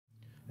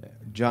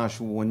Josh,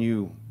 when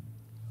you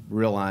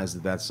realized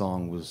that that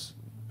song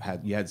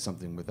you had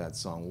something with that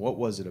song, what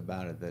was it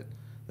about it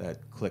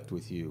that clicked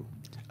with you?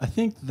 I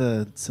think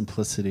the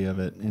simplicity of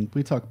it, and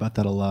we talk about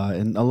that a lot,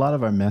 and a lot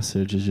of our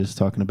message is just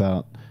talking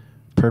about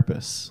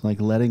purpose,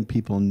 like letting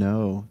people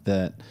know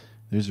that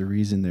there's a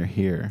reason they're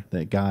here,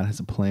 that God has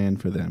a plan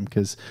for them,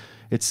 because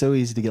it's so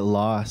easy to get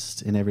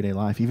lost in everyday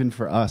life, even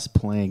for us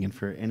playing and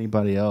for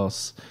anybody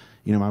else.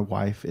 You know, my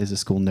wife is a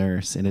school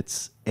nurse, and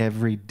it's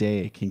every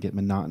day can get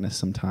monotonous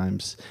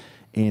sometimes,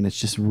 and it's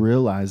just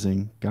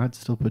realizing God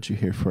still put you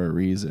here for a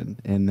reason,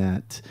 and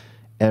that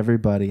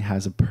everybody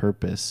has a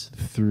purpose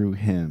through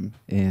him.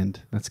 And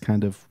that's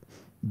kind of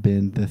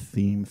been the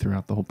theme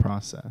throughout the whole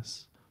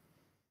process.